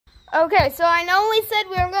Okay, so I know we said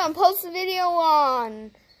we were going to post a video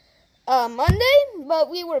on Monday, but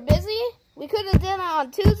we were busy. We could have done it on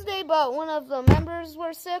Tuesday, but one of the members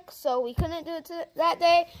were sick, so we couldn't do it that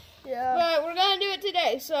day. Yeah. But we're going to do it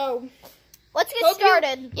today, so let's get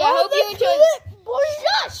started. Hope you enjoy it.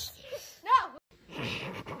 Shush! No.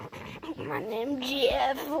 My name's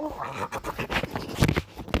Jeff. Oh,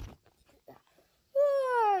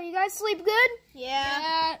 you guys sleep good?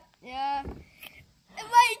 Yeah.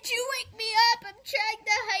 Why'd you wake me up? I'm trying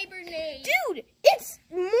to hibernate. Dude, it's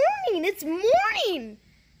morning. It's morning.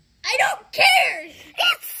 I don't care.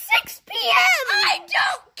 It's 6 p.m. I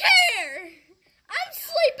don't care. I'm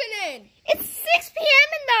sleeping in. It's 6 p.m.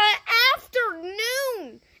 in the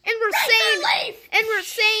afternoon. And we're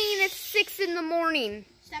saying it's 6 in the morning.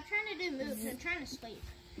 Stop trying to do moves. I'm trying to sleep.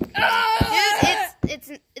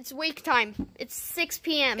 Dude, it's wake time. It's 6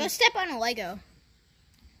 p.m. Go step on a Lego.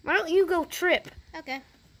 Why don't you go trip? Okay.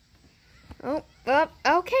 Oh,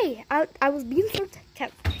 okay. I was being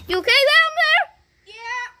sarcastic. You okay down there?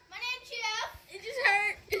 Yeah, my name's Jeff. It just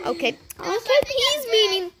hurt. Okay. No, Okay, so I think he's I'm dead.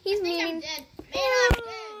 meaning. He's I think meaning. I'm dead. Man, I'm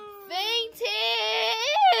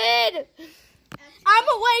dead. Fainted. I'm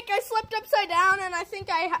awake. I slept upside down, and I think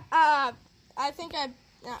I don't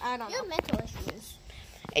You know. have mental issues.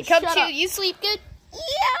 Hey, Cub Shut 2, up. you sleep good?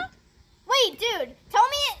 Yeah. Wait, dude. Tell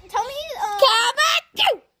me. Cub 2.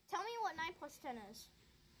 Tell me what 9 plus 10 is.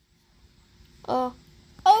 Oh,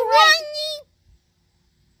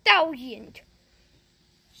 20,000.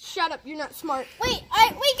 Shut up. You're not smart. Wait,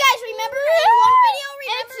 guys. Remember in one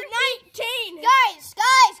video? It's 19. Guys.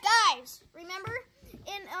 Remember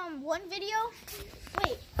in one video?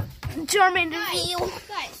 Wait. Charmander.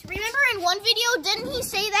 Guys, remember in one video, didn't he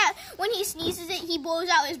say that when he sneezes it, he blows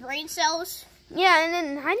out his brain cells? Yeah, and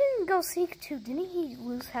then I didn't go seek too. Didn't he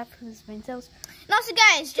lose half of his brain cells? And also,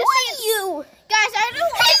 guys, just so you? Guys, I don't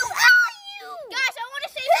want to... Guys, I want to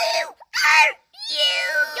say something.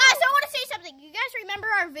 Guys, I want to say something. You guys remember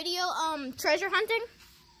our video, treasure hunting?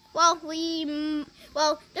 Well,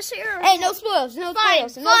 just so you're... Hey, no spoils. No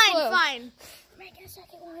spoils. No spoils. Fine. Make a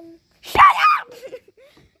second one. Shut up!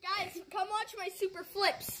 Guys, come watch my super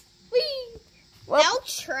flips. Whee! No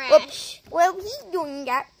trash. Whoops. Well, he's doing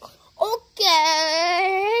that. Okay.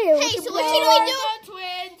 Hey, so what should we do?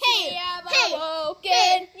 Twins.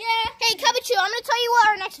 Hey, Kabachu, I'm gonna tell you what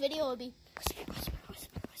our next video will be.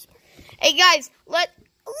 Hey guys,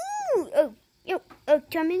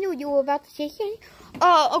 Charmander, you were about to say something?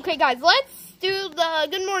 Okay guys, let's do the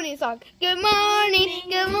good morning song. Good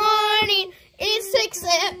morning, it's 6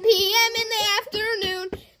 p.m. in the afternoon.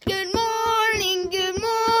 Good morning.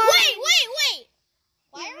 Wait.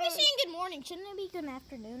 Why are we saying good morning? Shouldn't it be good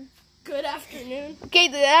afternoon? Good afternoon. Okay,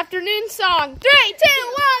 the afternoon song. 3,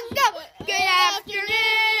 2, 1, go! Good afternoon.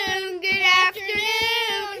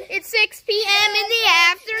 It's 6 p.m. in the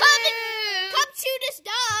afternoon. Kabachu just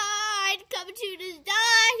died.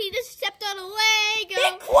 He just stepped on a Lego.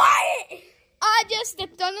 Be quiet. I just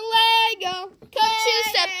stepped on a Lego. Kabachu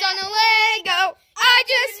stepped on a Lego. I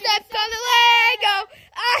just stepped on a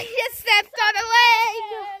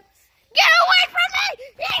Lego. Get away from me!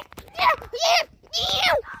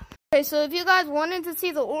 Okay, so if you guys wanted to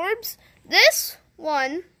see the orbs, this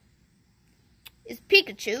one is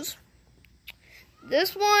Pikachu's.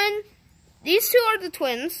 This one, these two are the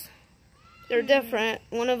twins. They're different.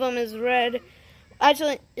 One of them is red.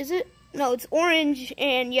 Actually, is it? No, it's orange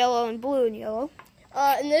and yellow and blue and yellow.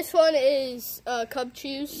 And this one is Cub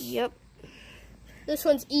Chews. Yep. This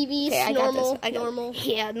one's Eevee's Okay, normal.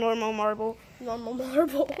 Yeah, normal marble. Normal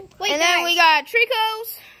marble. Wait, And then we got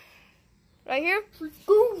Tricos right here.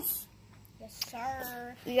 Goose. Yes,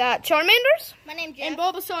 sir. We got Charmanders. My name's Jeff. And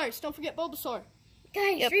Bulbasaur's. Don't forget Bulbasaur.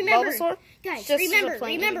 Guys, Yep, remember. Bulbasaur. Guys, Just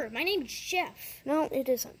remember. My name's Jeff. No, it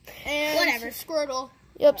isn't. And Whatever. Squirtle.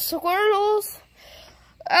 Yep, Squirtles.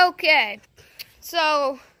 Okay,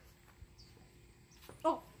 so.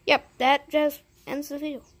 Oh. Yep, that just ends the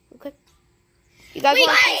video. Okay. You guys Wait,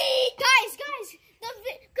 want guys,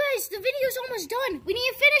 the video's almost done. We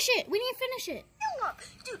need to finish it. Dude,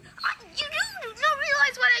 you do not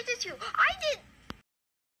realize what I did to you. I did